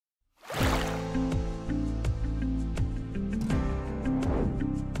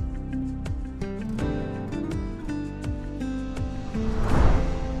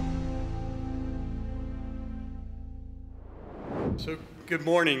So good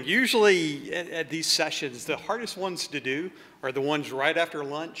morning. Usually at these sessions, the hardest ones to do are the ones right after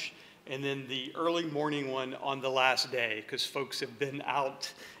lunch and then the early morning one on the last day, because folks have been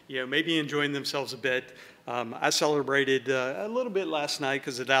out, maybe enjoying themselves a bit. I celebrated a little bit last night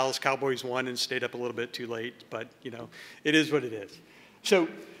because the Dallas Cowboys won and stayed up a little bit too late, but it is what it is. So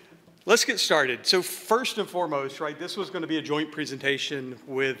let's get started. So first and foremost, right, this was going to be a joint presentation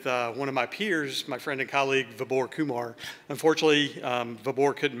with one of my peers, my friend and colleague, Vibhor Kumar. Unfortunately,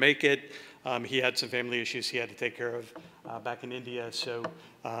 Vibhor couldn't make it. He had some family issues he had to take care of back in India, so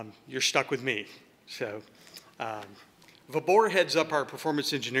you're stuck with me. So Vibhor heads up our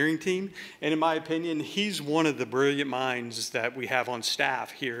performance engineering team, and in my opinion, he's one of the brilliant minds that we have on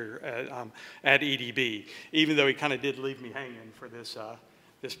staff here at EDB, even though he kind of did leave me hanging for this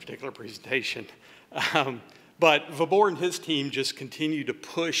particular presentation. But Vibhor and his team just continue to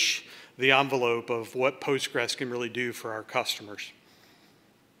push the envelope of what Postgres can really do for our customers.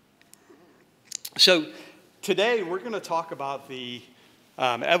 So today we're going to talk about the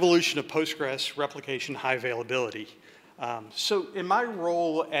evolution of Postgres replication high availability. So in my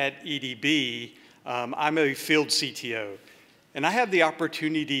role at EDB, I'm a field CTO, and I have the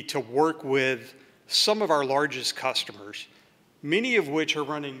opportunity to work with some of our largest customers, many of which are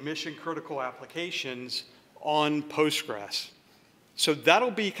running mission-critical applications on Postgres. So that'll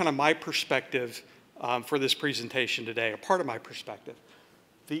be kind of my perspective for this presentation today, a part of my perspective.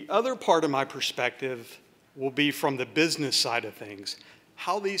 The other part of my perspective will be from the business side of things,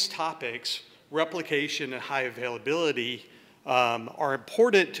 how these topics, replication and high availability, are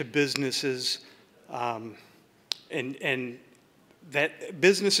important to businesses and that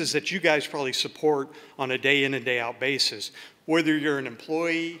businesses that you guys probably support on a day in and day out basis, whether you're an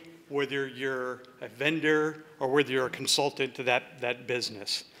employee, whether you're a vendor, or whether you're a consultant to that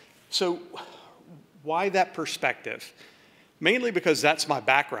business. So why that perspective? Mainly because that's my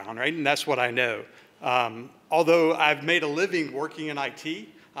background, right? And that's what I know. Although I've made a living working in IT,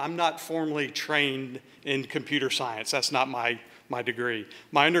 I'm not formally trained in computer science. That's not my degree.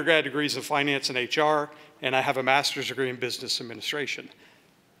 My undergrad degree is in finance and HR, and I have a master's degree in business administration.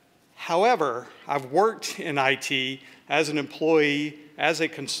 However, I've worked in IT as an employee, as a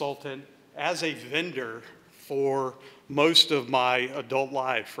consultant, as a vendor for most of my adult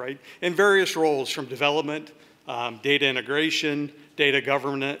life, right? In various roles, from development, data integration, data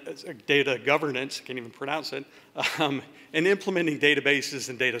governance, can't even pronounce it, and implementing databases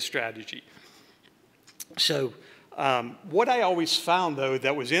and data strategy. So what I always found, though,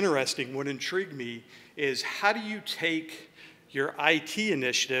 that was interesting, what intrigued me, is how do you take your IT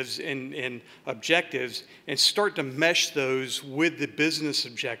initiatives and objectives and start to mesh those with the business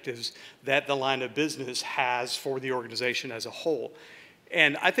objectives that the line of business has for the organization as a whole.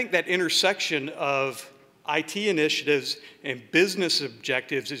 And I think that intersection of IT initiatives and business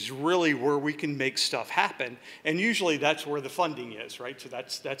objectives is really where we can make stuff happen. And usually that's where the funding is, right? So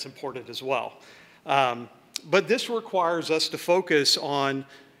that's important as well. But this requires us to focus on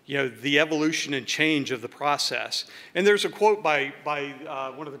the evolution and change of the process. And there's a quote by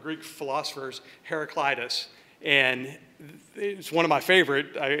one of the Greek philosophers, Heraclitus, and it's one of my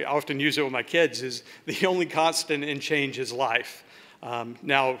favorite. I often use it with my kids, is the only constant in change is life.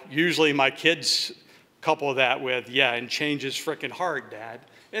 Now, usually my kids couple that with, yeah, and change is frickin' hard, Dad.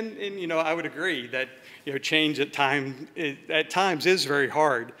 And I would agree that change at times is very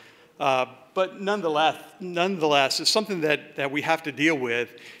hard. But nonetheless, it's something that we have to deal with.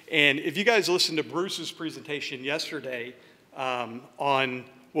 And if you guys listened to Bruce's presentation yesterday on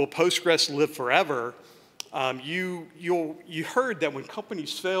will Postgres live forever, you heard that when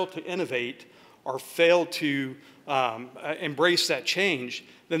companies fail to innovate or fail to embrace that change,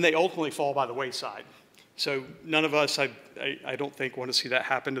 then they ultimately fall by the wayside. So none of us, I don't think, want to see that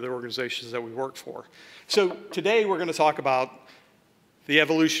happen to the organizations that we work for. So today we're going to talk about the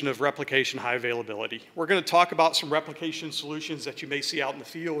evolution of replication high availability. We're going to talk about some replication solutions that you may see out in the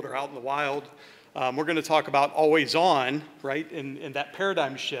field or out in the wild. We're going to talk about always on, right, and that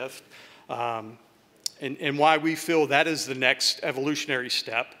paradigm shift, and why we feel that is the next evolutionary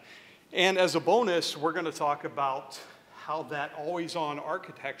step. And as a bonus, we're going to talk about how that always on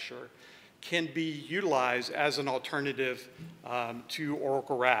architecture can be utilized as an alternative to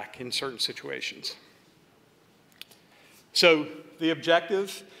Oracle RAC in certain situations. So the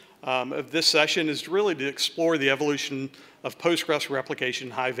objective of this session is really to explore the evolution of Postgres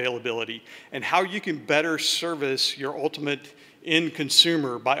replication high availability and how you can better service your ultimate end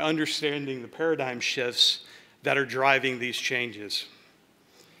consumer by understanding the paradigm shifts that are driving these changes.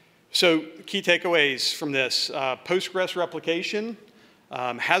 So key takeaways from this, Postgres replication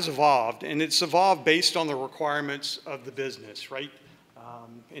has evolved, and it's evolved based on the requirements of the business, right,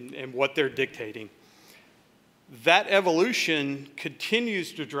 and what they're dictating. That evolution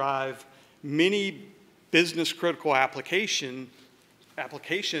continues to drive many business-critical applications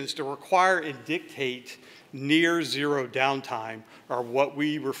to require and dictate near zero downtime, or what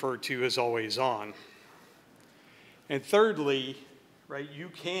we refer to as always on. And thirdly, right, you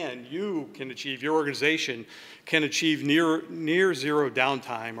can achieve, your organization can achieve near zero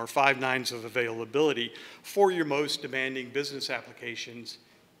downtime, or 5 nines of availability for your most demanding business applications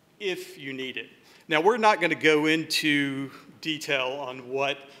if you need it. Now, we're not going to go into detail on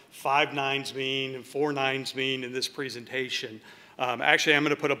what 5 nines mean and 4 nines mean in this presentation. Actually, I'm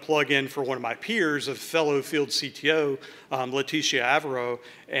going to put a plug in for one of my peers, a fellow field CTO, Leticia Avero,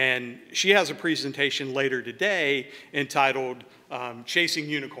 and she has a presentation later today entitled Chasing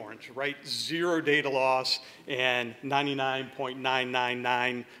Unicorns, right? Zero data loss and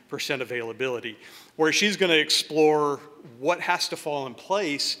 99.999% availability, where she's going to explore what has to fall in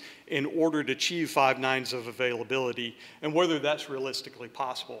place in order to achieve 5 nines of availability and whether that's realistically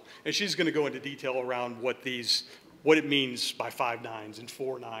possible. And she's going to go into detail around what it means by 5 nines and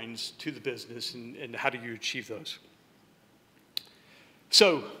 4 nines to the business, and how do you achieve those.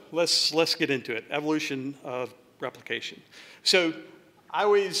 So let's get into it. Evolution of replication. So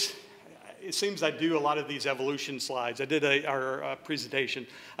it seems I do a lot of these evolution slides. I did our presentation.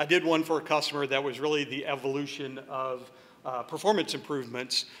 I did one for a customer that was really the evolution of performance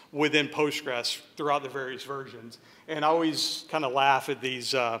improvements within Postgres throughout the various versions. And I always kind of laugh at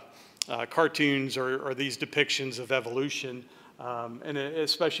these cartoons or these depictions of evolution, and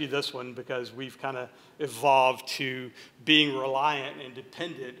especially this one, because we've kind of evolved to being reliant and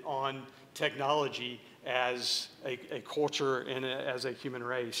dependent on technology as a culture and as a human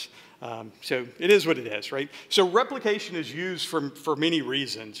race. So it is what it is, right? So replication is used for many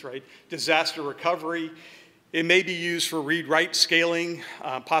reasons, right? Disaster recovery. It may be used for read-write scaling,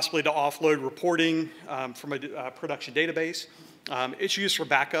 possibly to offload reporting from a production database. It's used for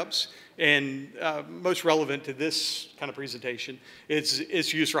backups, and most relevant to this kind of presentation,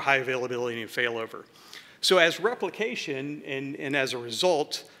 it's used for high availability and failover. So as replication and as a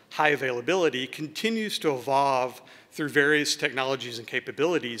result, high availability continues to evolve through various technologies and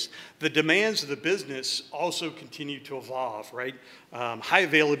capabilities, the demands of the business also continue to evolve, right? High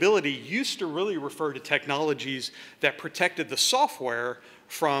availability used to really refer to technologies that protected the software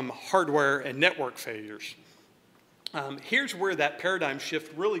from hardware and network failures. Here's where that paradigm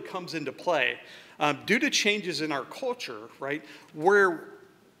shift really comes into play. Due to changes in our culture, right, where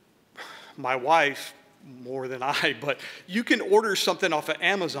my wife, more than I, but you can order something off of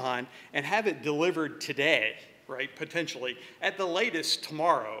Amazon and have it delivered today, right, potentially, at the latest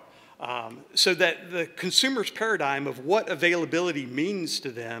tomorrow. So that the consumer's paradigm of what availability means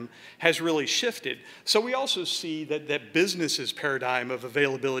to them has really shifted. So we also see that business's paradigm of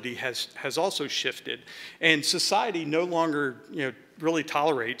availability has also shifted. And society no longer, really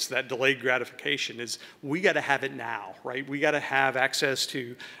tolerates that delayed gratification. We got to have it now, right? We got to have access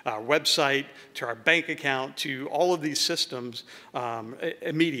to our website, to our bank account, to all of these systems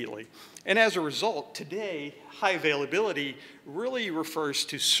immediately. And as a result, today, high availability really refers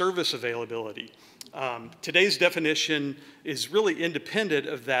to service availability. Today's definition is really independent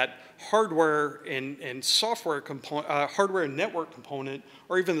of that hardware and software component, hardware and network component,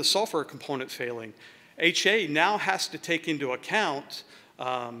 or even the software component failing. HA now has to take into account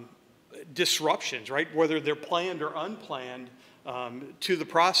disruptions, right? Whether they're planned or unplanned to the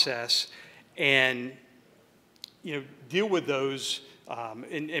process, and deal with those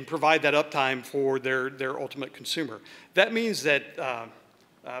and provide that uptime for their ultimate consumer. That means that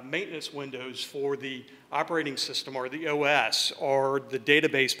maintenance windows for the operating system or the OS or the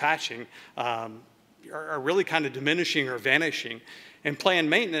database patching are really kind of diminishing or vanishing. And planned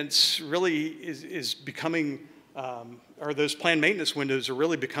maintenance really is becoming, or those planned maintenance windows are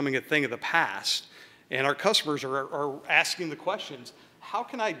really becoming a thing of the past. And our customers are asking the questions, how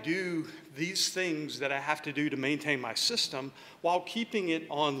can I do these things that I have to do to maintain my system while keeping it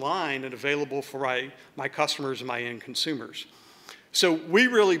online and available for my customers and my end consumers? So we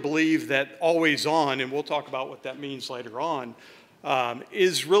really believe that always on, and we'll talk about what that means later on,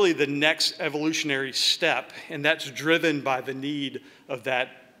 is really the next evolutionary step, and that's driven by the need of that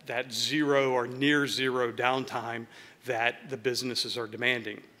zero or near zero downtime that the businesses are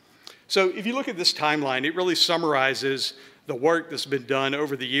demanding. So if you look at this timeline, it really summarizes the work that's been done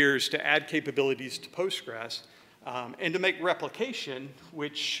over the years to add capabilities to Postgres and to make replication,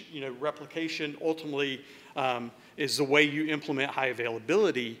 which, replication ultimately is the way you implement high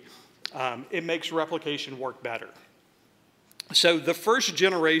availability. It makes replication work better. So the first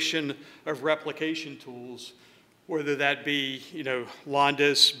generation of replication tools, whether that be,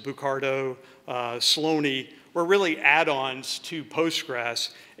 Londis, Bucardo, Sloaney, were really add-ons to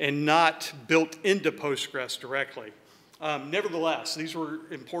Postgres and not built into Postgres directly. Nevertheless, these were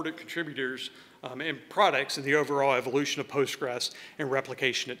important contributors and products in the overall evolution of Postgres and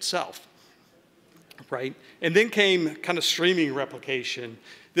replication itself, right? And then came kind of streaming replication.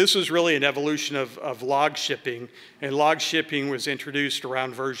 This was really an evolution of log shipping, and log shipping was introduced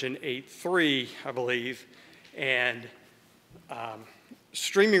around version 8.3, I believe, and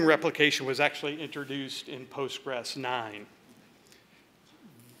streaming replication was actually introduced in Postgres 9.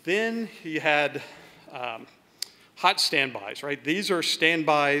 Then you had hot standbys, right? These are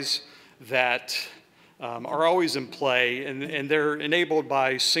standbys that are always in play, and they're enabled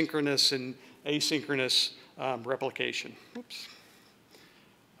by synchronous and asynchronous replication. Oops.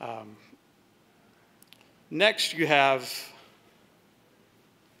 Next, you have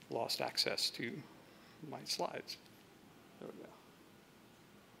lost access to my slides. There we go.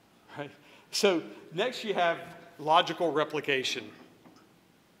 Right. So next, you have logical replication.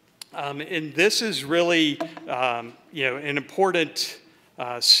 And this is really, an important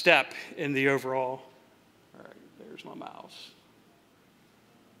step in the overall. All right, there's my mouse.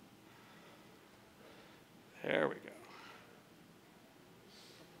 There we go.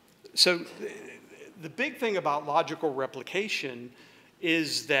 So the big thing about logical replication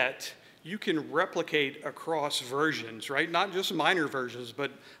is that you can replicate across versions, right? Not just minor versions,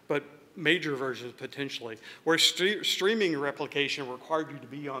 but major versions potentially, where streaming replication required you to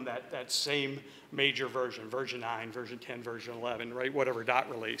be on that same major version, version 9, version 10, version 11, right? Whatever dot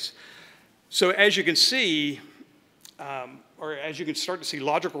release. So as you can see, or as you can start to see,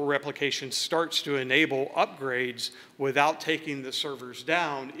 logical replication starts to enable upgrades without taking the servers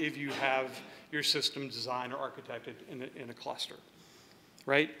down if you have your system designed or architected in a cluster,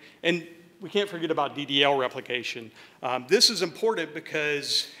 right? And we can't forget about DDL replication. This is important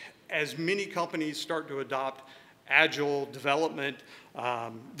because as many companies start to adopt agile development,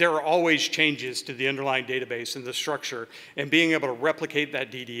 there are always changes to the underlying database and the structure, and being able to replicate that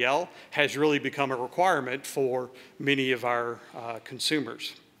DDL has really become a requirement for many of our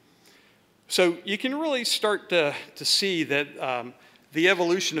consumers. So you can really start to see that the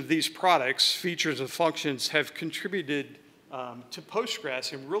evolution of these products, features, and functions have contributed to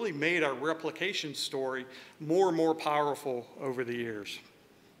Postgres and really made our replication story more and more powerful over the years.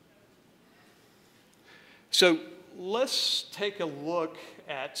 So let's take a look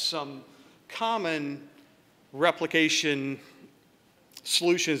at some common replication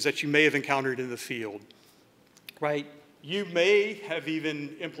solutions that you may have encountered in the field, right? You may have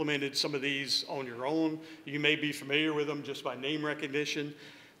even implemented some of these on your own. You may be familiar with them just by name recognition.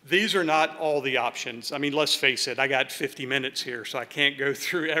 These are not all the options. I mean, let's face it, I got 50 minutes here, so I can't go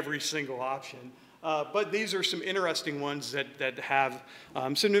through every single option. But these are some interesting ones that have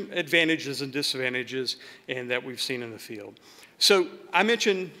some advantages and disadvantages and that we've seen in the field. So I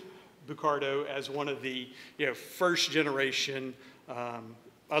mentioned Bucardo as one of the first generation,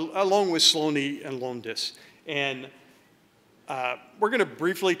 along with Sloaney and Londis. And we're going to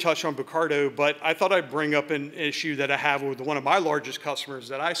briefly touch on Bucardo, but I thought I'd bring up an issue that I have with one of my largest customers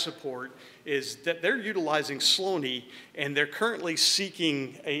that I support, is that they're utilizing Sloaney and they're currently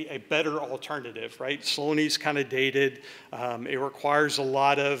seeking a better alternative, right? Sloaney's kind of dated. It requires a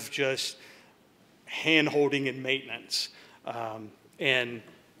lot of just hand-holding and maintenance. And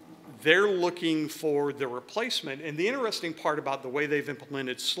they're looking for the replacement. And the interesting part about the way they've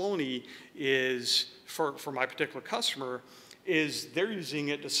implemented Sloaney is, for my particular customer, is they're using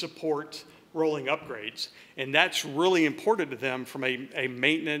it to support rolling upgrades. And that's really important to them from a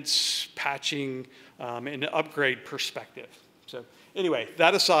maintenance, patching, and upgrade perspective. So anyway,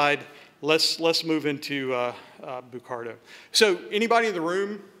 that aside, let's move into Bucardo. So anybody in the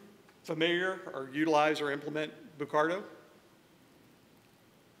room familiar or utilize or implement Bucardo?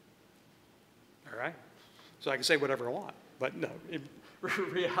 All right. So I can say whatever I want, but no, in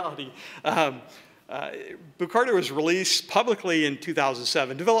reality, Bucardo was released publicly in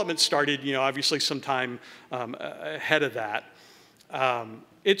 2007. Development started, obviously sometime ahead of that.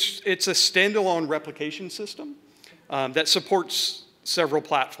 It's a standalone replication system that supports several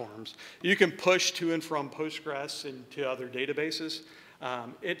platforms. You can push to and from Postgres into other databases.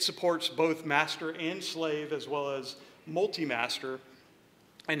 It supports both master and slave, as well as multi-master,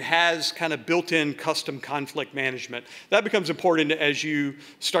 and has kind of built-in custom conflict management. That becomes important as you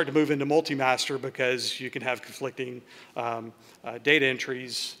start to move into multi-master, because you can have conflicting data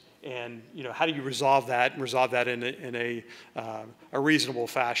entries, and how do you resolve that, and resolve that in a reasonable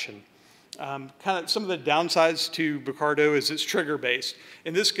fashion. Kind of some of the downsides to Bucardo is it's trigger-based,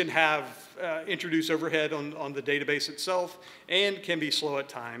 and this can have introduce overhead on the database itself and can be slow at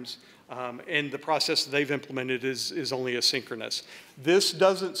times. And the process that they've implemented is only asynchronous. This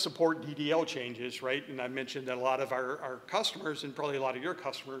doesn't support DDL changes, right? And I mentioned that a lot of our customers, and probably a lot of your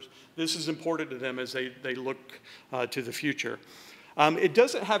customers, this is important to them as they look to the future. It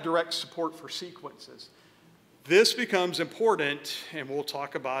doesn't have direct support for sequences. This becomes important, and we'll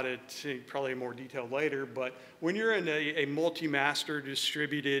talk about it probably in more detail later, but when you're in a multi-master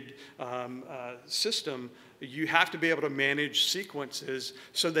distributed system, you have to be able to manage sequences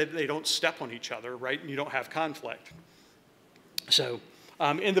so that they don't step on each other, right? And you don't have conflict. So,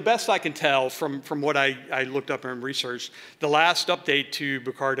 and the best I can tell from what I looked up and researched, the last update to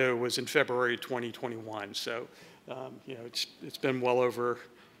Bucardo was in February 2021. So, you know, it's been well over,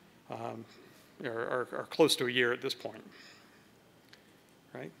 or close to a year at this point,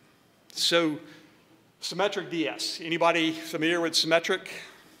 right? So, SymmetricDS. Anybody familiar with Symmetric?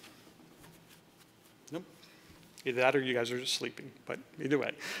 Nope. Either that or you guys are just sleeping, but either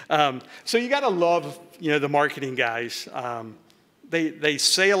way. So you gotta love, you know, the marketing guys. They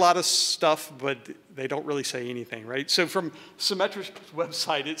say a lot of stuff, but they don't really say anything, right? So from Symmetric's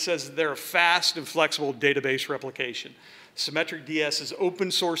website, it says they're a fast and flexible database replication. SymmetricDS is open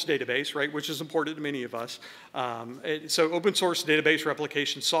source database, right, which is important to many of us. So open source database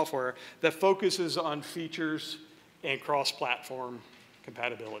replication software that focuses on features and cross-platform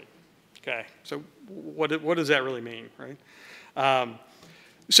compatibility. Okay, so what does that really mean, right?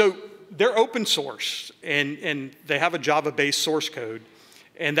 So they're open source, and they have a Java-based source code.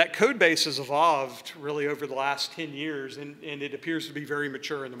 And that code base has evolved really over the last 10 years, and it appears to be very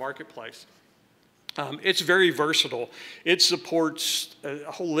mature in the marketplace. It's very versatile. It supports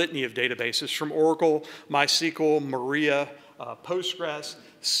a whole litany of databases from Oracle, MySQL, Maria, Postgres,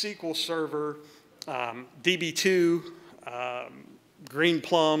 SQL Server, DB2,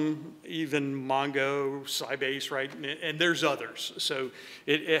 Greenplum, even Mongo, Sybase, right? And there's others. So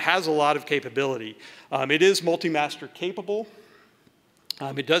it has a lot of capability. It is multi-master capable.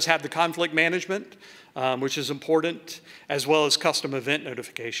 It does have the conflict management, which is important, as well as custom event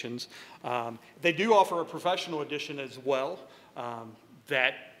notifications. They do offer a professional edition as well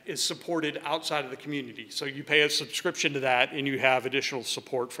that is supported outside of the community. So you pay a subscription to that, and you have additional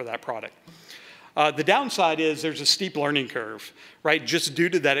support for that product. The downside is there's a steep learning curve, right? Just due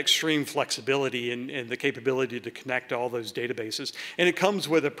to that extreme flexibility and the capability to connect to all those databases. And it comes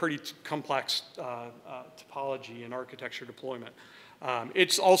with a pretty complex topology and architecture deployment.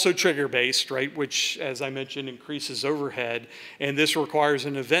 It's also trigger-based, right, which, as I mentioned, increases overhead, and this requires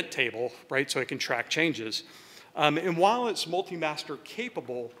an event table, right, so it can track changes. And while it's multi-master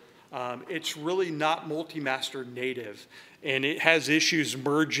capable, it's really not multi-master native, and it has issues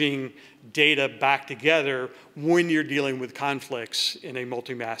merging data back together when you're dealing with conflicts in a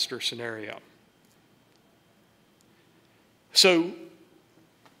multi-master scenario. So,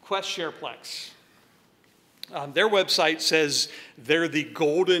 Quest Shareplex. Their website says they're the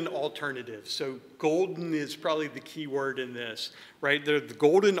golden alternative. So golden is probably the key word in this, right? They're the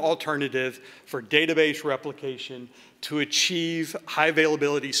golden alternative for database replication to achieve high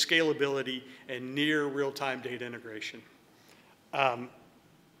availability, scalability, and near real-time data integration. The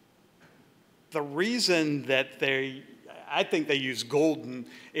reason that I think they use golden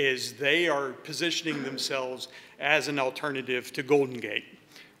is they are positioning themselves as an alternative to Golden Gate,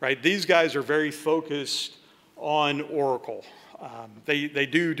 right? These guys are very focused on Oracle. They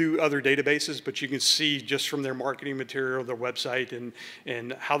do other databases, but you can see just from their marketing material, their website,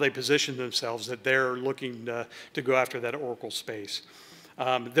 and how they position themselves that they're looking to go after that Oracle space.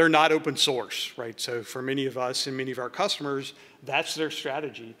 They're not open source, right? So for many of us and many of our customers, that's their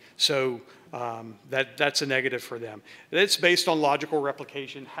strategy. So that's a negative for them. It's based on logical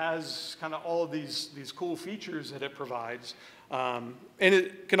replication, has kind of all of these cool features that it provides. And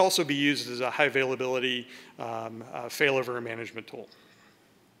it can also be used as a high availability failover management tool.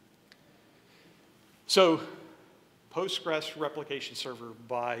 So Postgres Replication Server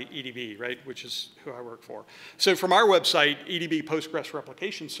by EDB, right, which is who I work for. So from our website, EDB Postgres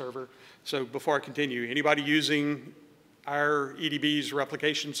Replication Server, so before I continue, anybody using our EDB's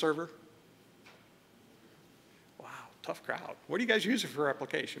replication server? Wow, tough crowd. What do you guys use it for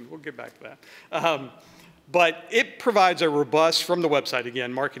replication? We'll get back to that. But it provides a robust, from the website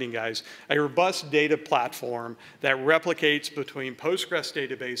again, marketing guys, a robust data platform that replicates between Postgres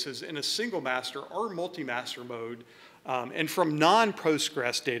databases in a single master or multi-master mode, and from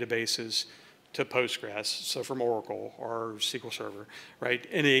non-Postgres databases to Postgres, so from Oracle or SQL Server, right,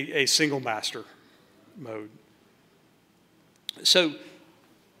 in a single master mode. So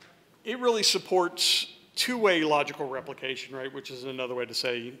it really supports two-way logical replication, right, which is another way to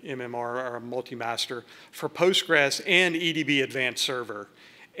say MMR, or multi-master, for Postgres and EDB Advanced Server.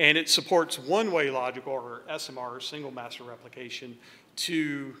 And it supports one-way logical, or SMR, single master replication,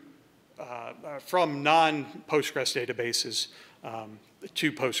 to from non-Postgres databases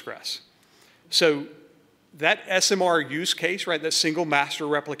to Postgres. So that SMR use case, right, that single master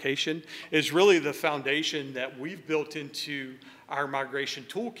replication, is really the foundation that we've built into our migration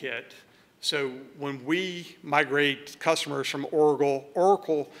toolkit. So when we migrate customers from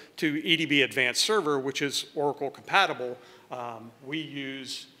Oracle to EDB Advanced Server, which is Oracle compatible, we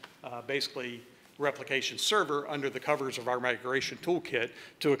use basically Replication Server under the covers of our migration toolkit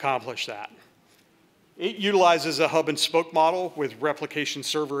to accomplish that. It utilizes a hub and spoke model with Replication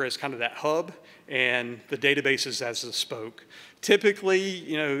Server as kind of that hub and the databases as the spoke. Typically,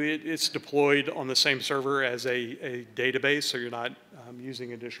 you know, it's deployed on the same server as a database, so you're not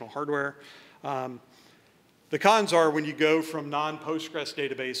using additional hardware. The cons are when you go from non-Postgres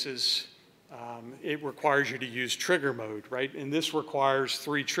databases, it requires you to use trigger mode, right? And this requires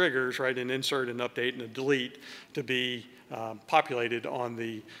 3 triggers, right? An insert, an update, and a delete to be populated on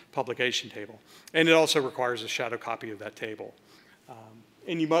the publication table. And it also requires a shadow copy of that table.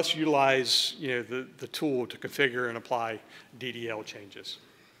 And you must utilize, you know, the tool to configure and apply DDL changes.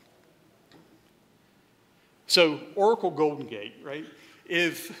 So Oracle Golden Gate, right?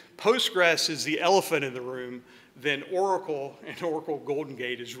 If Postgres is the elephant in the room, then Oracle and Oracle Golden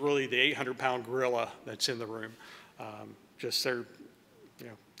Gate is really the 800-pound gorilla that's in the room. Just they're, you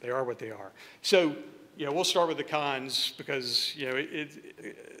know, they are what they are. So, you know, we'll start with the cons because, you know,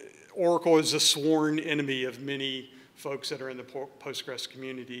 Oracle is a sworn enemy of many folks that are in the Postgres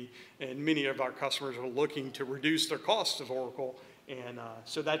community, and many of our customers are looking to reduce their costs of Oracle, and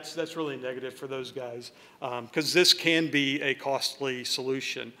so that's really negative for those guys because this can be a costly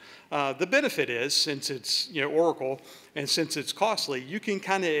solution. The benefit is, since it's, you know, Oracle and since it's costly, you can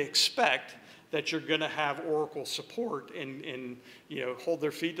kind of expect that you're going to have Oracle support and you know, hold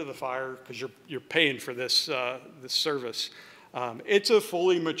their feet to the fire because you're paying for this this service. It's a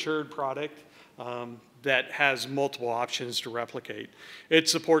fully matured product that has multiple options to replicate. It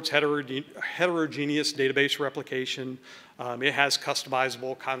supports heterogeneous database replication. It has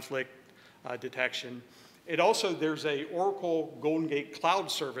customizable conflict detection. It also, there's a Oracle Golden Gate cloud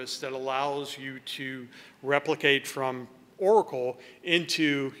service that allows you to replicate from Oracle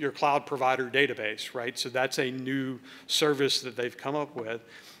into your cloud provider database, right? So that's a new service that they've come up with.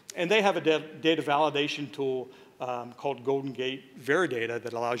 And they have a data validation tool called Golden Gate Veridata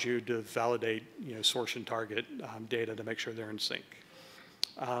that allows you to validate, you know, source and target data to make sure they're in sync.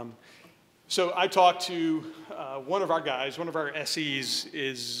 So I talked to one of our guys, one of our SEs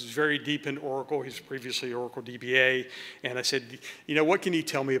is very deep in Oracle. He's previously Oracle DBA. And I said, you know, what can you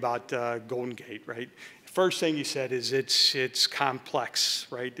tell me about Golden Gate, right? First thing he said is it's complex,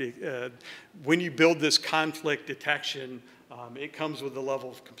 right? When you build this conflict detection, it comes with a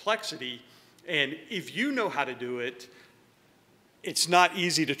level of complexity. And if you know how to do it, it's not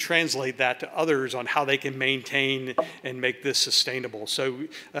easy to translate that to others on how they can maintain and make this sustainable. So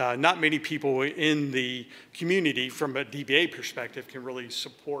not many people in the community from a DBA perspective can really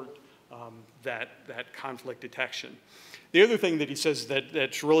support that conflict detection. The other thing that he says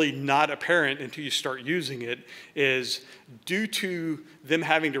that's really not apparent until you start using it is due to them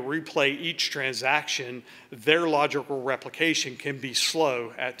having to replay each transaction, their logical replication can be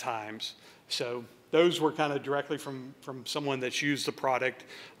slow at times. So those were kind of directly from someone that's used the product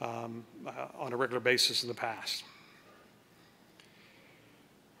on a regular basis in the past.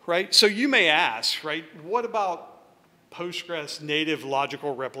 Right, so you may ask, right, what about Postgres native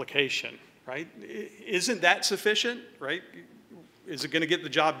logical replication, right? Isn't that sufficient, right? Is it going to get the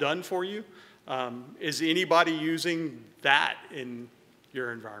job done for you? Is anybody using that in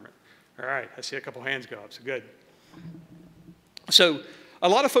your environment? All right, I see a couple hands go up, so good. So a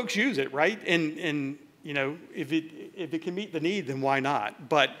lot of folks use it, right? And you know, if it can meet the need, then why not?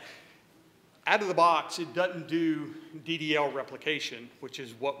 But out of the box, it doesn't do DDL replication, which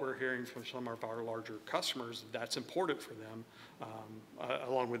is what we're hearing from some of our larger customers. That's important for them,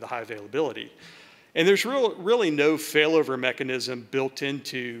 along with the high availability. And there's really no failover mechanism built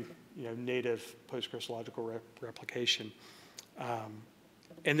into, you know, native Postgres logical replication.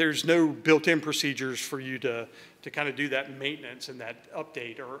 And there's no built-in procedures for you to kind of do that maintenance and that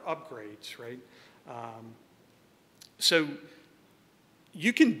update or upgrades, right? So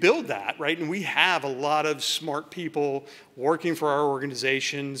you can build that, right? And we have a lot of smart people working for our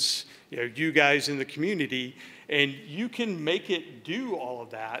organizations, you know, you guys in the community, and you can make it do all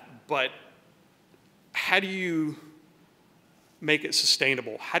of that, but how do you make it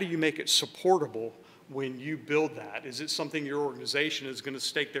sustainable? How do you make it supportable when you build that? Is it something your organization is going to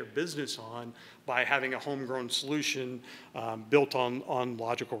stake their business on by having a homegrown solution built on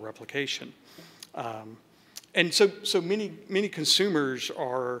logical replication? And so many consumers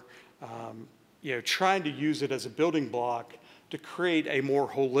are trying to use it as a building block to create a more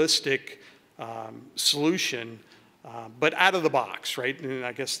holistic solution, but out of the box, right? And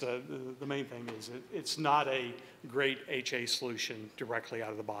I guess the main thing is it's not a great HA solution directly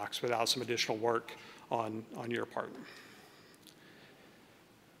out of the box without some additional work on your part.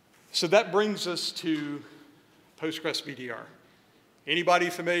 So that brings us to Postgres-BDR. Anybody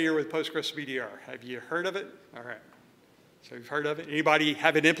familiar with Postgres-BDR? Have you heard of it? All right. So you've heard of it? Anybody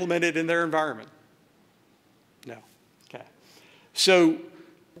have it implemented in their environment? No. Okay. So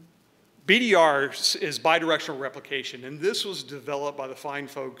BDR is bidirectional replication, and this was developed by the fine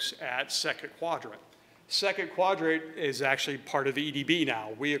folks at Second Quadrant. Second Quadrant is actually part of EDB now.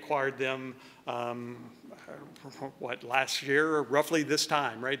 We acquired them, last year, or roughly this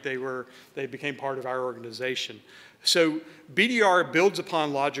time, right? They became part of our organization. So BDR builds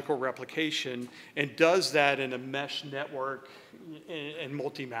upon logical replication and does that in a mesh network and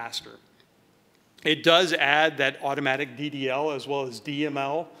multi-master. It does add that automatic DDL as well as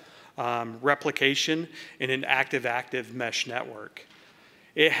DML replication in an active-active mesh network.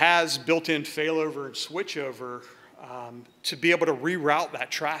 It has built-in failover and switchover to be able to reroute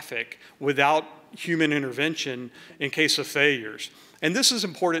that traffic without human intervention in case of failures. And this is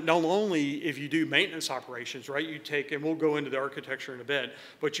important not only if you do maintenance operations, right? You take, and we'll go into the architecture in a bit,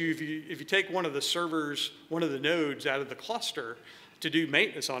 but if you take one of the servers, one of the nodes out of the cluster to do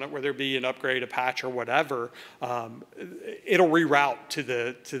maintenance on it, whether it be an upgrade, a patch, or whatever, it'll reroute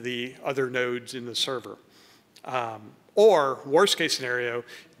to the other nodes in the server. Or, worst case scenario,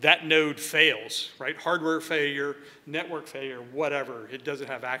 that node fails, right? Hardware failure, network failure, whatever, it doesn't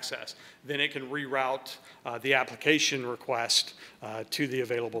have access. Then it can reroute the application request to the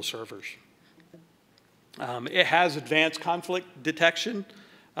available servers. It has advanced conflict detection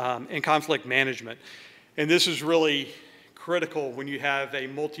and conflict management. And this is really critical when you have a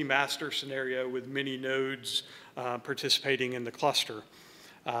multi-master scenario with many nodes participating in the cluster.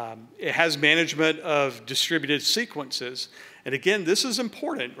 It has management of distributed sequences. And again, this is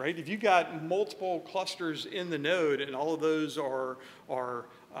important, right? If you got multiple clusters in the node and all of those are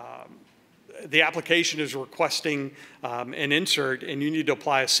the application is requesting an insert and you need to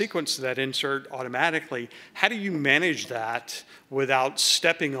apply a sequence to that insert automatically, how do you manage that without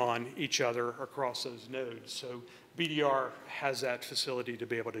stepping on each other across those nodes? So BDR has that facility to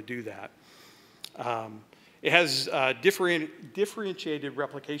be able to do that. It has differentiated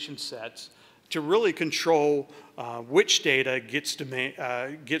replication sets to really control which data gets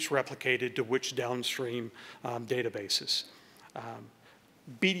replicated to which downstream databases.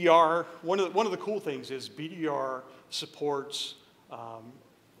 BDR, one of the cool things is BDR supports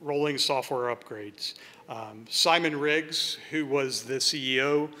rolling software upgrades. Simon Riggs, who was the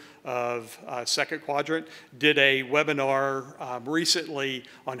CEO of Second Quadrant, did a webinar recently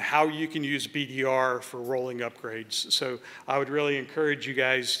on how you can use BDR for rolling upgrades. So I would really encourage you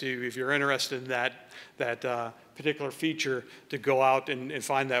guys to, if you're interested in that particular feature, to go out and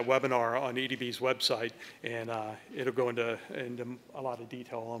find that webinar on EDB's website, and it'll go into a lot of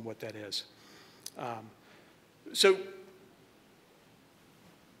detail on what that is. So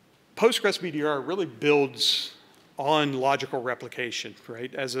Postgres-BDR really builds on logical replication,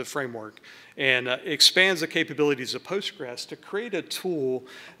 right, as a framework, and expands the capabilities of Postgres to create a tool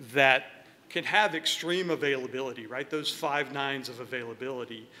that can have extreme availability, right? Those 5 nines of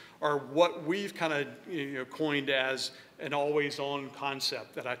availability are what we've kind of coined as an always-on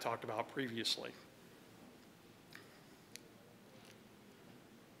concept that I talked about previously.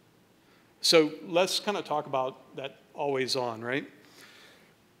 So let's kind of talk about that always-on, right?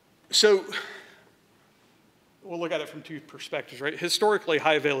 So we'll look at it from 2 perspectives, right? Historically,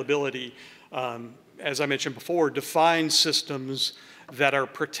 high availability, as I mentioned before, defines systems that are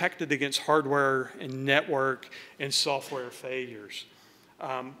protected against hardware and network and software failures.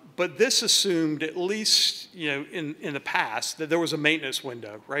 But this assumed, at least in the past, that there was a maintenance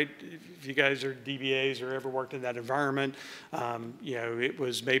window, right? If you guys are DBAs or ever worked in that environment, it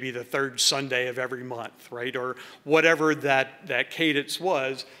was maybe the 3rd Sunday of every month, right? Or whatever that cadence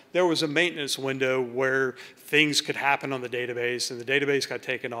was, there was a maintenance window where things could happen on the database and the database got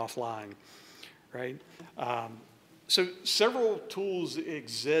taken offline, right? So several tools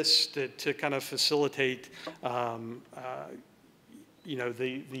exist to kind of facilitate the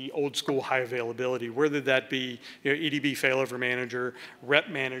old school high availability, whether that be EDB failover manager, rep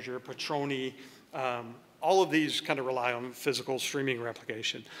manager, Patroni, all of these kind of rely on physical streaming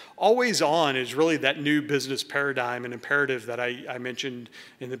replication. Always on is really that new business paradigm and imperative that I mentioned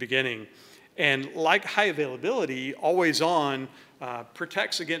in the beginning. And like high availability, always on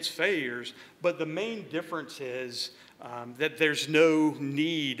protects against failures, but the main difference is that there's no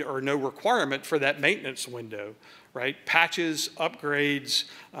need or no requirement for that maintenance window, right? Patches, upgrades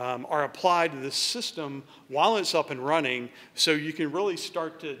are applied to the system while it's up and running, so you can really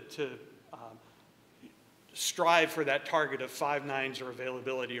start to strive for that target of 5 nines of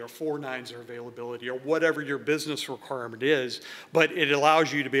availability or 4 nines of availability or whatever your business requirement is, but it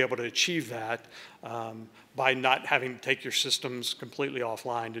allows you to be able to achieve that by not having to take your systems completely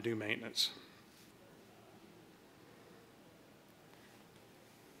offline to do maintenance.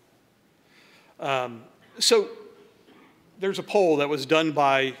 So there's a poll that was done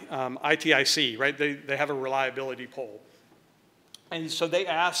by ITIC, right? They have a reliability poll. And so they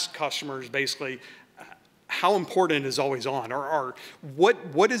asked customers basically, how important is always on? Or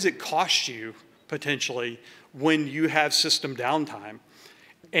what does it cost you potentially when you have system downtime?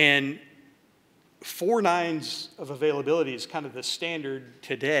 And 4 nines of availability is kind of the standard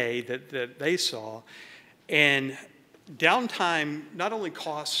today that they saw. And downtime not only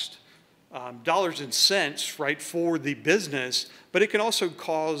costs dollars and cents, right, for the business, but it can also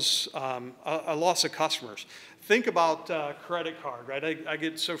cause a loss of customers. Think about credit card, right? I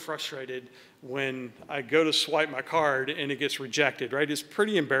get so frustrated when I go to swipe my card and it gets rejected, right? It's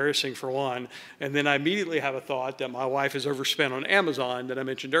pretty embarrassing for one. And then I immediately have a thought that my wife has overspent on Amazon that I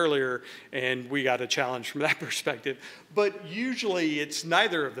mentioned earlier, and we got a challenge from that perspective. But usually it's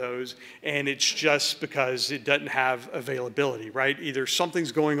neither of those, and it's just because it doesn't have availability, right? Either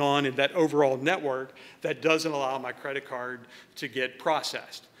something's going on in that overall network that doesn't allow my credit card to get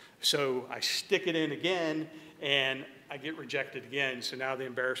processed. So I stick it in again, and I get rejected again, so now the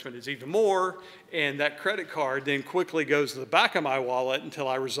embarrassment is even more, and that credit card then quickly goes to the back of my wallet until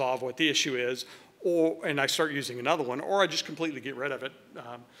I resolve what the issue is, and I start using another one, or I just completely get rid of it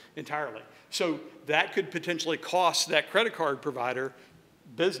entirely. So that could potentially cost that credit card provider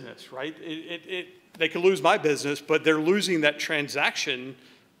business, right? They could lose my business, but they're losing that transaction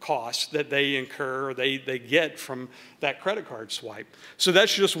cost that they incur or they get from that credit card swipe. So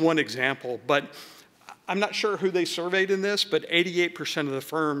that's just one example, but I'm not sure who they surveyed in this, but 88% of the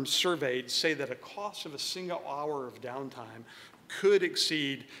firms surveyed say that a cost of a single hour of downtime could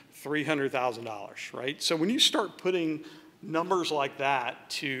exceed $300,000, right? So when you start putting numbers like that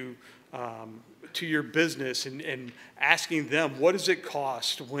to your business and asking them, what does it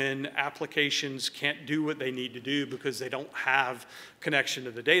cost when applications can't do what they need to do because they don't have connection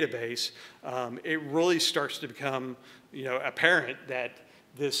to the database, it really starts to become, apparent that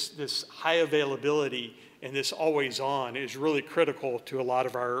this high availability and this always on is really critical to a lot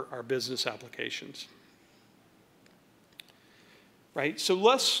of our business applications. Right, so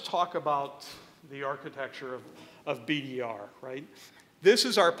let's talk about the architecture of BDR, right? This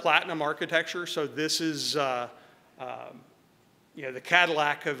is our platinum architecture, so this is the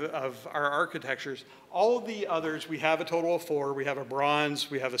Cadillac of our architectures. All of the others, we have a total of 4. We have a bronze,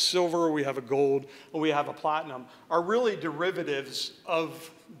 we have a silver, we have a gold, and we have a platinum, are really derivatives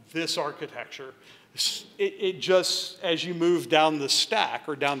of this architecture. It just, as you move down the stack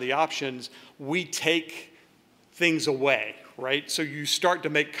or down the options, we take things away, right? So you start to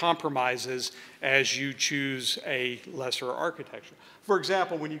make compromises as you choose a lesser architecture. For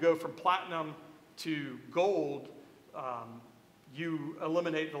example, when you go from platinum to gold, you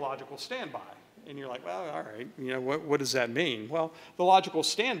eliminate the logical standby. And you're like, well, all right, what does that mean? Well, the logical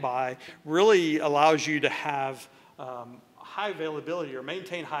standby really allows you to have high availability or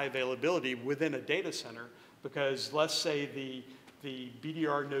maintain high availability within a data center, because let's say the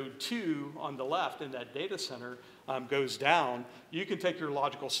BDR node 2 on the left in that data center goes down, you can take your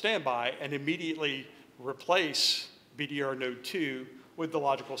logical standby and immediately replace BDR node 2 with the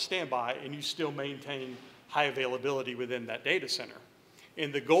logical standby, and you still maintain high availability within that data center.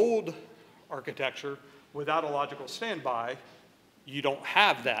 In the gold architecture, without a logical standby, you don't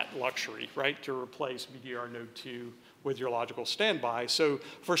have that luxury, right, to replace BDR node 2 with your logical standby. So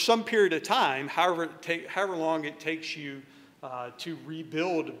for some period of time, however long it takes you to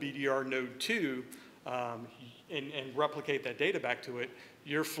rebuild BDR node 2 and replicate that data back to it,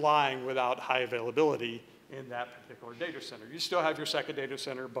 you're flying without high availability in that particular data center. You still have your second data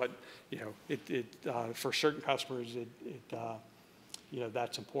center, but for certain customers,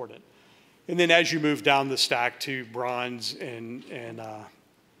 that's important. And then as you move down the stack to bronze and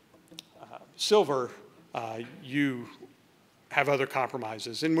silver, you have other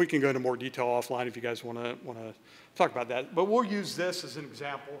compromises. And we can go into more detail offline if you guys want to talk about that. But we'll use this as an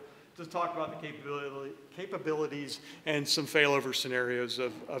example to talk about the capabilities and some failover scenarios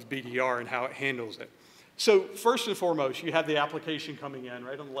of BDR and how it handles it. So first and foremost, you have the application coming in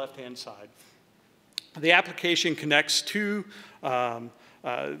right on the left-hand side. The application connects to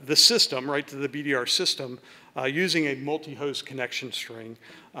the system, right, to the BDR system, using a multi-host connection string.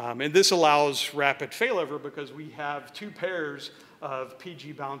 And this allows rapid failover because we have two pairs of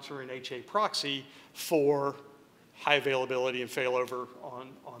PG bouncer and HA proxy for high availability and failover on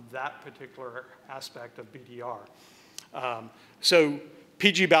that particular aspect of BDR. So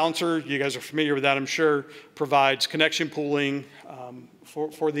PG bouncer, you guys are familiar with that, I'm sure, provides connection pooling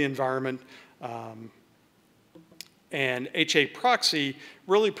for the environment. And HA proxy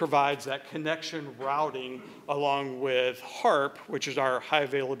really provides that connection routing along with HARP, which is our high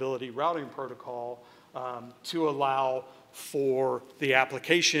availability routing protocol, to allow for the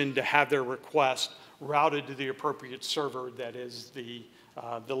application to have their request routed to the appropriate server that is the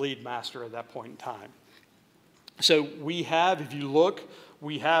lead master at that point in time. So we have, if you look,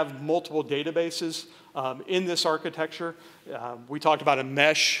 we have multiple databases in this architecture. We talked about a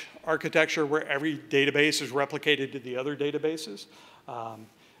mesh architecture where every database is replicated to the other databases.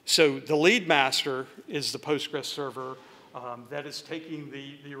 So the lead master is the Postgres server that is taking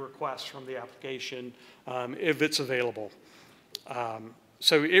the request from the application if it's available.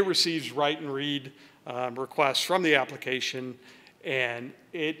 So it receives write and read requests from the application, and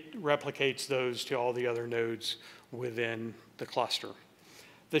it replicates those to all the other nodes within the cluster.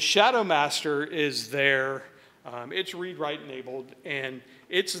 The shadow master is there. It's read-write enabled, and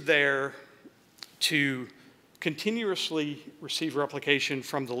it's there to continuously receive replication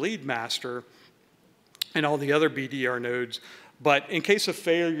from the lead master and all the other BDR nodes. But in case of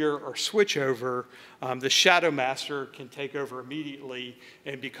failure or switchover, the shadow master can take over immediately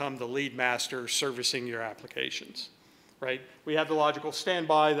and become the lead master servicing your applications, right? We have the logical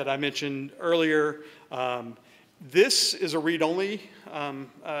standby that I mentioned earlier. This is a read-only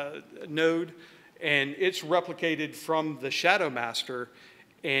node, and it's replicated from the shadow master,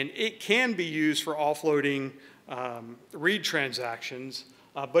 and it can be used for offloading read transactions,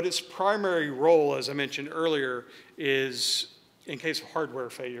 but its primary role, as I mentioned earlier, is in case of hardware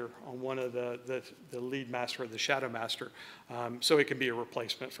failure on one of the lead master or the shadow master, so it can be a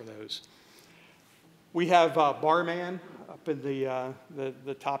replacement for those. We have Barman up in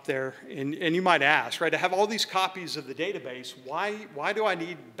the top there, and you might ask, right, I have all these copies of the database, why do I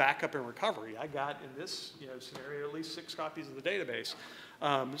need backup and recovery? I got, in this scenario, at least 6 copies of the database.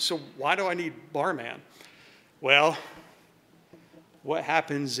 So why do I need Barman? Well, what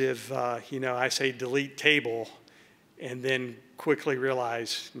happens if, I say delete table and then quickly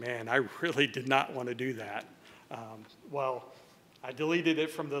realize, man, I really did not want to do that. Well, I deleted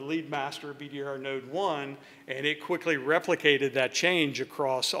it from the lead master BDR node 1, and it quickly replicated that change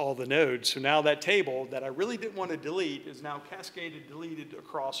across all the nodes. So now that table that I really didn't want to delete is now cascaded, deleted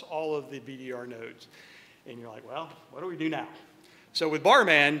across all of the BDR nodes. And you're like, well, what do we do now? So with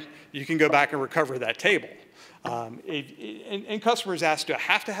Barman, you can go back and recover that table. And customers ask, do I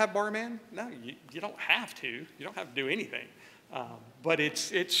have to have Barman? No, you don't have to. You don't have to do anything. But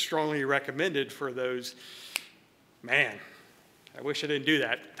it's strongly recommended for those, man, I wish I didn't do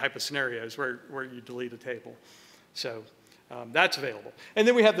that type of scenarios where you delete a table. So that's available. And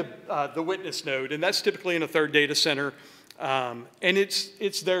then we have the witness node, and that's typically in a third data center. And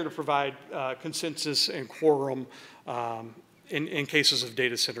it's there to provide consensus and quorum in cases of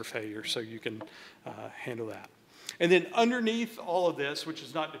data center failure, so you can handle that. And then underneath all of this, which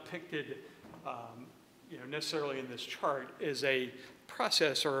is not depicted necessarily in this chart, is a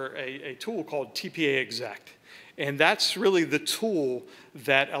process or a tool called TPA exec. And that's really the tool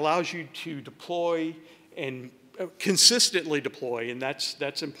that allows you to deploy and consistently deploy, and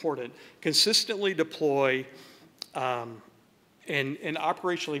that's important, consistently deploy and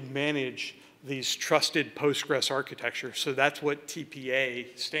operationally manage these trusted Postgres architectures. So that's what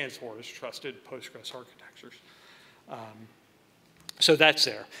TPA stands for, is trusted Postgres architectures. So that's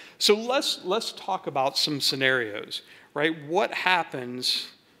there. So let's talk about some scenarios, right? What happens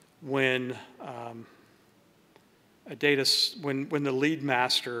when when the lead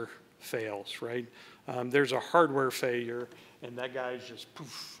master fails, right? There's a hardware failure, and that guy's just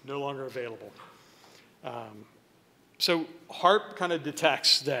poof, no longer available. So HARP kind of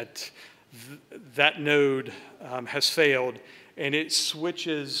detects that that node has failed, and it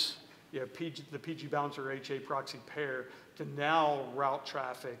switches the PG bouncer HA proxy pair to now route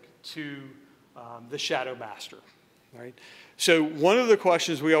traffic to the shadow master, right? So one of the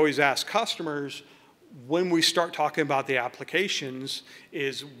questions we always ask customers when we start talking about the applications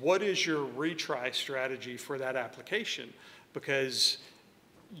is, what is your retry strategy for that application? Because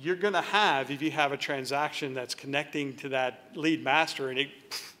you're going to have, if you have a transaction that's connecting to that lead master and it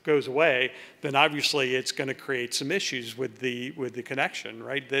goes away, then obviously it's going to create some issues with the connection,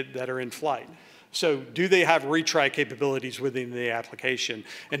 right, that are in flight. So do they have retry capabilities within the application?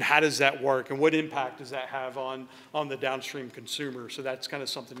 And how does that work? And what impact does that have on the downstream consumer? So that's kind of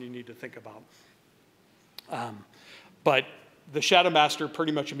something you need to think about. But the shadow master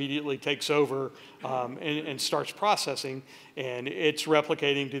pretty much immediately takes over and starts processing, and it's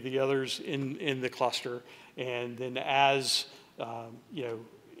replicating to the others in the cluster. And then as you know,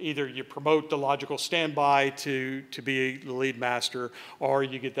 either you promote the logical standby to be the lead master, or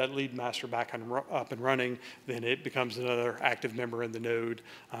you get that lead master back up and running, then it becomes another active member in the node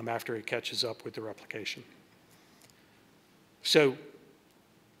after it catches up with the replication. So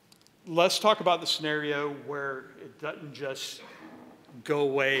let's talk about the scenario where it doesn't just go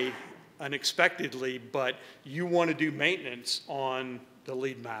away unexpectedly, but you want to do maintenance on the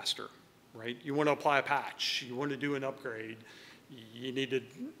lead master, right? You want to apply a patch. You want to do an upgrade. You need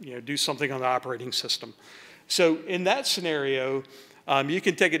to do something on the operating system. So in that scenario, you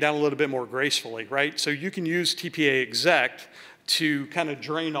can take it down a little bit more gracefully, right? So you can use TPA exec to kind of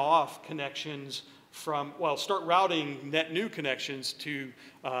drain off connections from, well, start routing net new connections to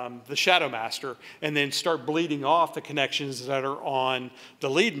the shadow master, and then start bleeding off the connections that are on the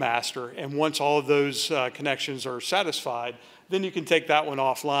lead master. And once all of those connections are satisfied, then you can take that one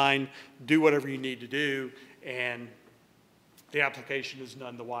offline, do whatever you need to do, and the application is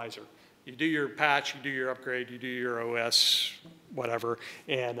none the wiser. You do your patch, you do your upgrade, you do your OS, whatever,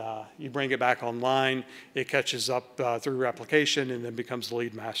 and you bring it back online. It catches up through replication and then becomes the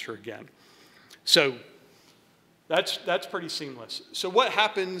lead master again. So that's pretty seamless. So what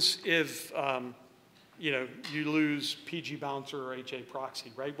happens if you lose PG bouncer or HA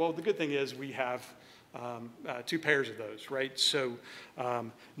proxy, right? Well, the good thing is we have 2 pairs of those, right? So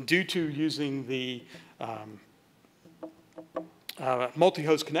due to using the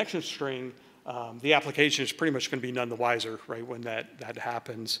multi-host connection string, the application is pretty much going to be none the wiser, right, when that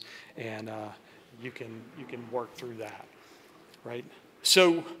happens, and you can work through that, right?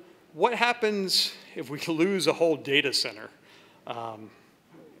 So what happens if we lose a whole data center? And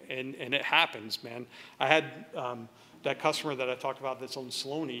it happens, man. I had that customer that I talked about that's on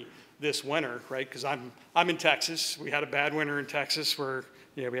Sloaney this winter, right? Because I'm in Texas. We had a bad winter in Texas where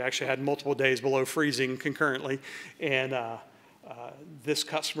we actually had multiple days below freezing concurrently, and this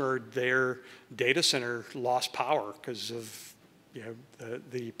customer, their data center lost power because of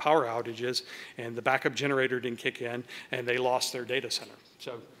the power outages, and the backup generator didn't kick in, and they lost their data center.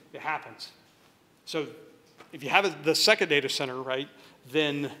 So it happens. So if you have the second data center, right,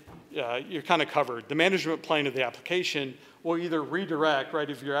 then you're kind of covered. The management plane of the application will either redirect, right,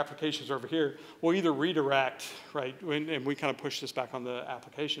 if your application's over here, will either redirect, right, and we kind of push this back on the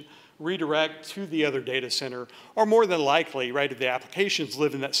application, redirect to the other data center, or more than likely, right, if the applications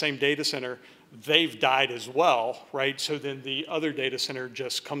live in that same data center, they've died as well, right? So then the other data center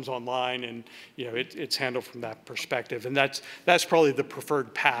just comes online, and it's handled from that perspective. And that's probably the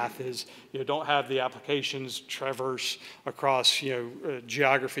preferred path, is don't have the applications traverse across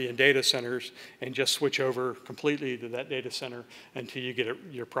geography and data centers, and just switch over completely to that data center until you get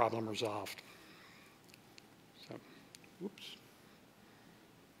your problem resolved. So, whoops.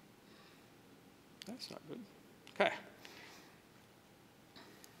 That's not good. Okay.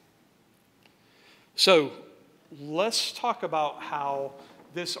 So let's talk about how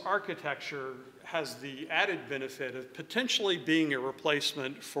this architecture has the added benefit of potentially being a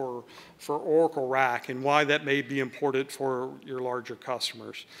replacement for Oracle RAC, and why that may be important for your larger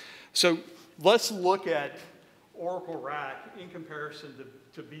customers. So let's look at Oracle RAC in comparison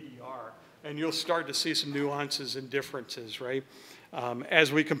to BDR, and you'll start to see some nuances and differences, right?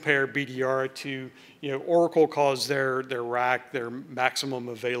 As we compare BDR to, Oracle calls their RAC their maximum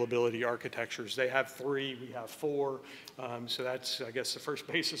availability architectures. They have 3, we have 4, so that's, I guess, the first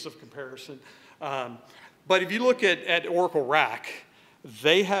basis of comparison. But if you look at Oracle RAC,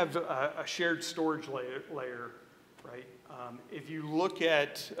 they have a shared storage layer, right? If you look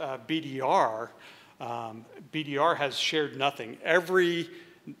at BDR, BDR has shared nothing. Every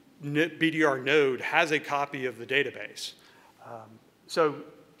BDR node has a copy of the database. So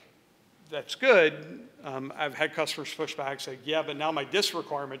that's good. I've had customers push back and say, yeah, but now my disk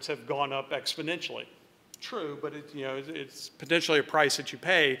requirements have gone up exponentially. True, but it's potentially a price that you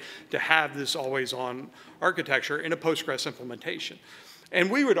pay to have this always-on architecture in a Postgres implementation. And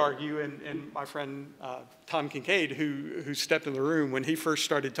we would argue, and my friend Tom Kincaid, who stepped in the room when he first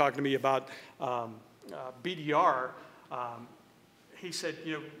started talking to me about BDR, he said,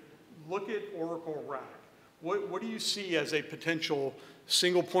 look at Oracle RAC. What do you see as a potential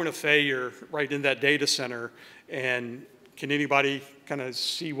single point of failure right in that data center. And can anybody kind of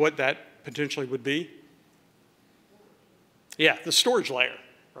see what that potentially would be? Yeah, the storage layer,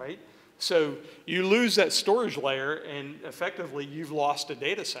 right? So you lose that storage layer, and effectively you've lost a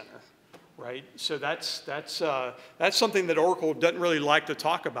data center, right? So that's something that Oracle doesn't really like to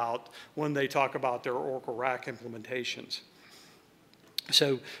talk about when they talk about their Oracle RAC implementations.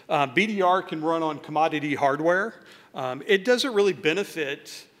 So BDR can run on commodity hardware. It doesn't really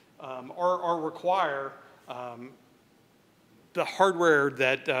benefit or require the hardware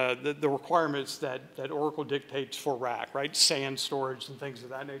that, the requirements that Oracle dictates for RAC, right? SAN storage and things of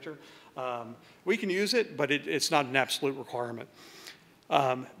that nature. We can use it, but it's not an absolute requirement.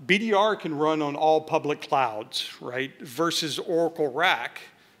 BDR can run on all public clouds, right? Versus Oracle RAC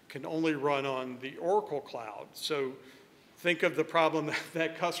can only run on the Oracle cloud. So think of the problem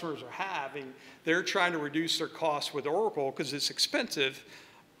that customers are having. They're trying to reduce their costs with Oracle because it's expensive,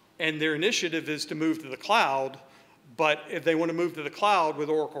 and their initiative is to move to the cloud. But if they want to move to the cloud with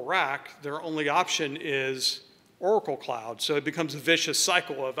Oracle RAC, their only option is Oracle Cloud. So it becomes a vicious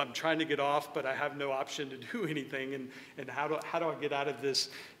cycle of I'm trying to get off, but I have no option to do anything. And how do I get out of this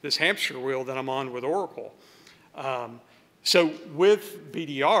hamster wheel that I'm on with Oracle? So with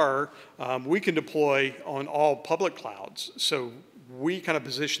BDR, we can deploy on all public clouds. So we kind of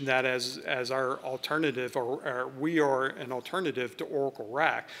position that as our alternative, or we are an alternative to Oracle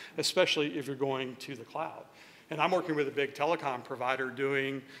RAC, especially if you're going to the cloud. And I'm working with a big telecom provider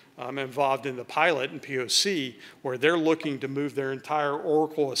involved in the pilot and POC, where they're looking to move their entire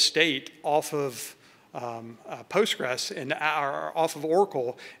Oracle estate off of Postgres and off of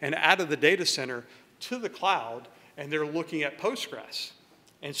Oracle and out of the data center to the cloud, and they're looking at Postgres.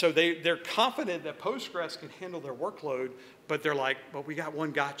 And so they're confident that Postgres can handle their workload, but they're like, but we got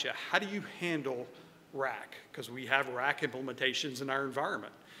one gotcha. How do you handle RAC? Because we have RAC implementations in our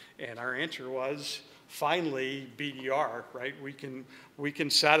environment. And our answer was, finally, BDR, right? We can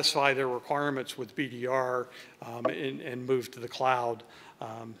satisfy their requirements with BDR and move to the cloud.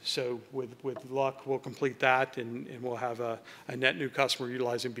 So with luck, we'll complete that, and we'll have a net new customer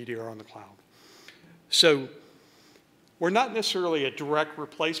utilizing BDR on the cloud. So we're not necessarily a direct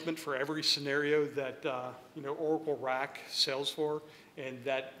replacement for every scenario that Oracle RAC sells for. And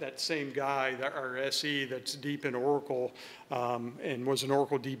that same guy, our SE that's deep in Oracle and was an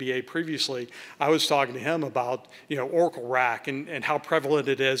Oracle DBA previously, I was talking to him about Oracle RAC and how prevalent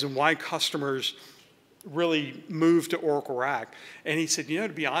it is and why customers really move to Oracle RAC. And he said, to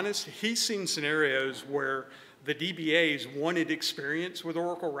be honest, he's seen scenarios where the DBAs wanted experience with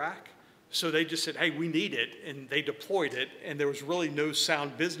Oracle RAC. So they just said, hey, we need it, and they deployed it, and there was really no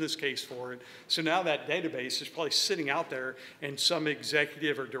sound business case for it. So now that database is probably sitting out there, and some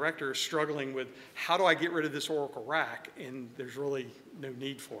executive or director is struggling with, how do I get rid of this Oracle RAC? And there's really no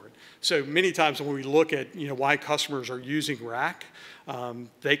need for it. So many times when we look at why customers are using RAC,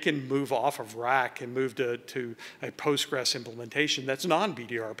 they can move off of RAC and move to a Postgres implementation that's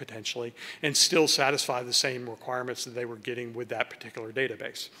non-BDR potentially, and still satisfy the same requirements that they were getting with that particular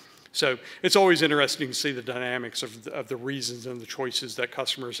database. So it's always interesting to see the dynamics of the reasons and the choices that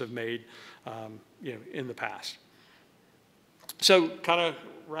customers have made in the past. So kind of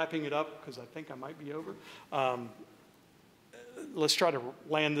wrapping it up, because I think I might be over. Let's try to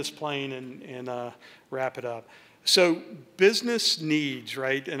land this plane and wrap it up. So business needs,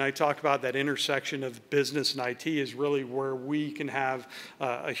 right? And I talk about that intersection of business and IT is really where we can have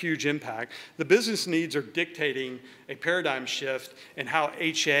a huge impact. The business needs are dictating a paradigm shift in how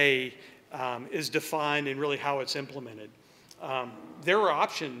HA is defined and really how it's implemented. There are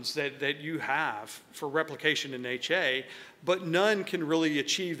options that you have for replication in HA, but none can really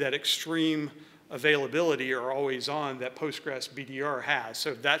achieve that extreme availability or always on that Postgres-BDR has.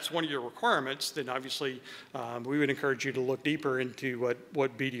 So if that's one of your requirements, then obviously we would encourage you to look deeper into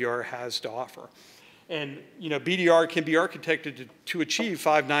what BDR has to offer. And BDR can be architected to achieve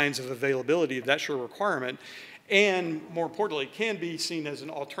 5 nines of availability if that's your requirement, and more importantly, can be seen as an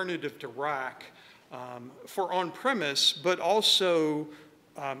alternative to RAC for on-premise, but also,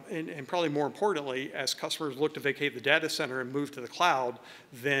 and probably more importantly, as customers look to vacate the data center and move to the cloud,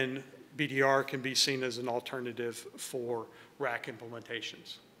 then BDR can be seen as an alternative for RAC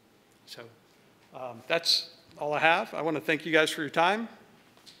implementations. So that's all I have. I want to thank you guys for your time.